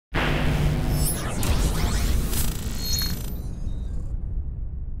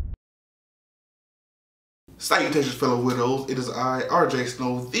Salutations, fellow widows. It is I, RJ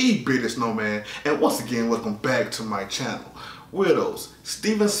Snow, the bearded snowman, and once again, welcome back to my channel. Widows,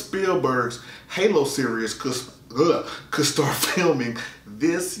 Steven Spielberg's Halo series could start filming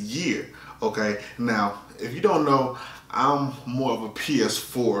this year. Okay, now, if you don't know, I'm more of a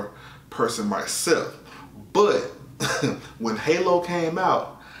PS4 person myself, but when Halo came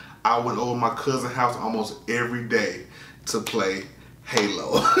out, I went over my cousin's house almost every day to play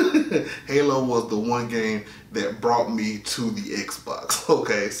Halo. Halo was the one game that brought me to the Xbox.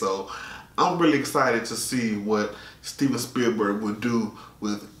 Okay, so I'm really excited to see what Steven Spielberg would do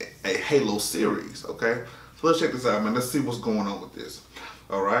with a Halo series. Okay, so let's check this out, man. Let's see what's going on with this.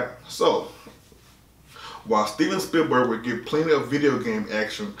 All right, so while Steven Spielberg will get plenty of video game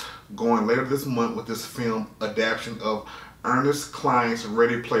action going later this month with this film adaptation of Ernest Cline's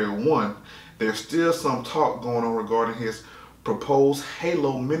Ready Player One, there's still some talk going on regarding his proposed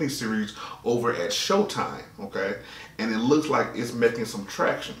Halo miniseries over at Showtime, okay? And it looks like it's making some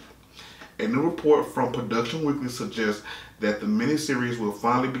traction. A new report from Production Weekly suggests that the miniseries will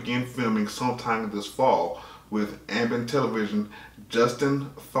finally begin filming sometime this fall, with Ambient Television, Justin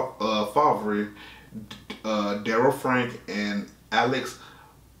Favre, Daryl Frank, and Alex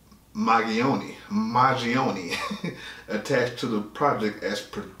Maggioni attached to the project as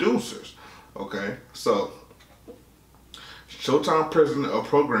producers. Okay, so Showtime President of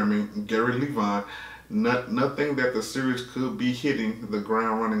Programming, Gary Levine, nothing that the series could be hitting the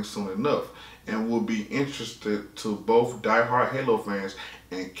ground running soon enough, and will be interested to both diehard Halo fans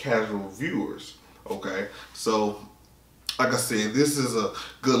and casual viewers. Okay, so like I said, this is a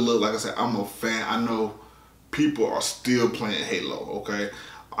good look. Like I said, I'm a fan. I know people are still playing Halo. Okay,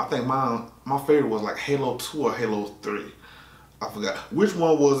 I think my favorite was like Halo 2 or Halo 3. I forgot which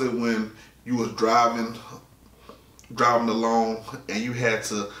one was it, when you was driving along and you had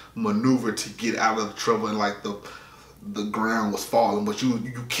to maneuver to get out of the trouble, and like the ground was falling, but you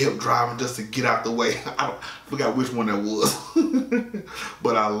kept driving just to get out the way. I forgot which one that was.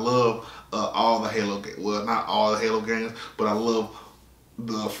 But I love all the Halo games. Well, not all the Halo games, but I love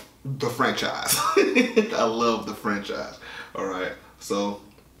the franchise. I love the franchise. All right, so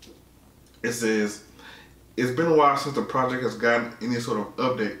it says it's been a while since the project has gotten any sort of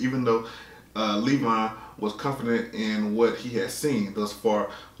update, even though Levine was confident in what he had seen thus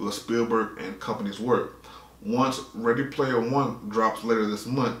far with Spielberg and company's work. Once Ready Player One drops later this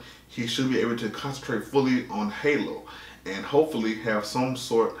month, he should be able to concentrate fully on Halo and hopefully have some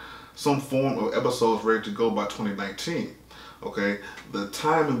form of episodes ready to go by 2019. Okay, the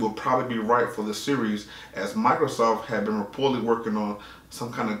timing will probably be right for the series, as Microsoft had been reportedly working on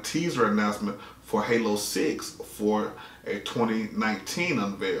some kind of teaser announcement for Halo 6 for a 2019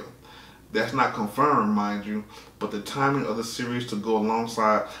 unveil. That's not confirmed, mind you, but the timing of the series to go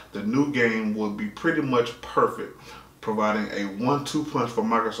alongside the new game would be pretty much perfect, providing a 1-2 punch for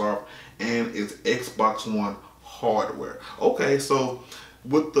Microsoft and its Xbox One hardware. Okay, so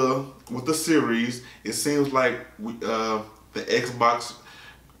with the series, it seems like the Xbox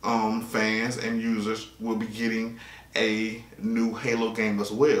fans and users will be getting a new Halo game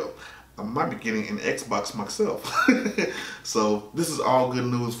as well. I might be getting an Xbox myself. So this is all good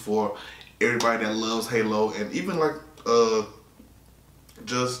news for everybody that loves Halo, and even like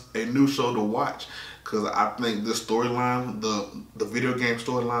just a new show to watch, because I think the storyline, the video game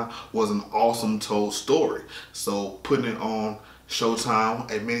storyline, was an awesome told story. So putting it on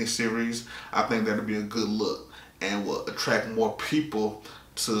Showtime, a mini series, I think that'll be a good look and will attract more people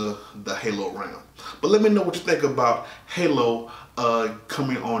to the Halo realm. But let me know what you think about Halo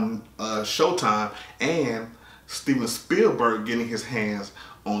coming on Showtime and Steven Spielberg getting his hands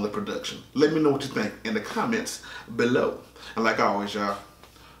on the production. Let me know what you think in the comments below. And like always, y'all,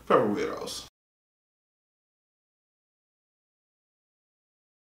 forever weirdos.